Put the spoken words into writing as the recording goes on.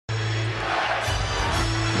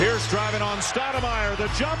Pierce driving on Stoudemire. The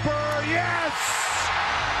jumper, yes!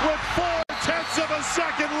 With 0.4 of a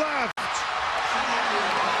second left.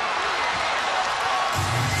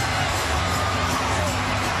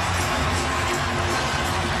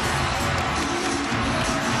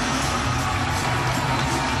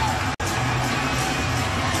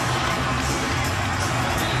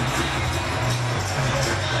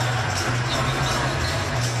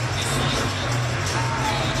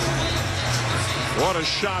 What a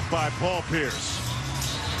shot by Paul Pierce.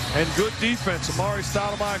 And good defense. Amari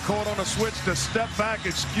Stoudemire caught on a switch to step back,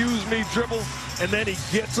 excuse me, dribble, and then he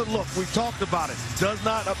gets a look. We talked about it. Does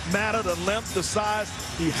not matter the length, the size.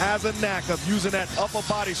 He has a knack of using that upper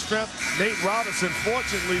body strength. Nate Robinson,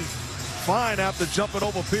 fortunately, fine after jumping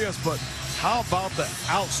over Pierce, but how about the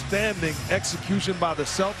outstanding execution by the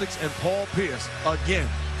Celtics and Paul Pierce? Again,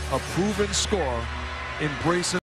 a proven scorer, embracing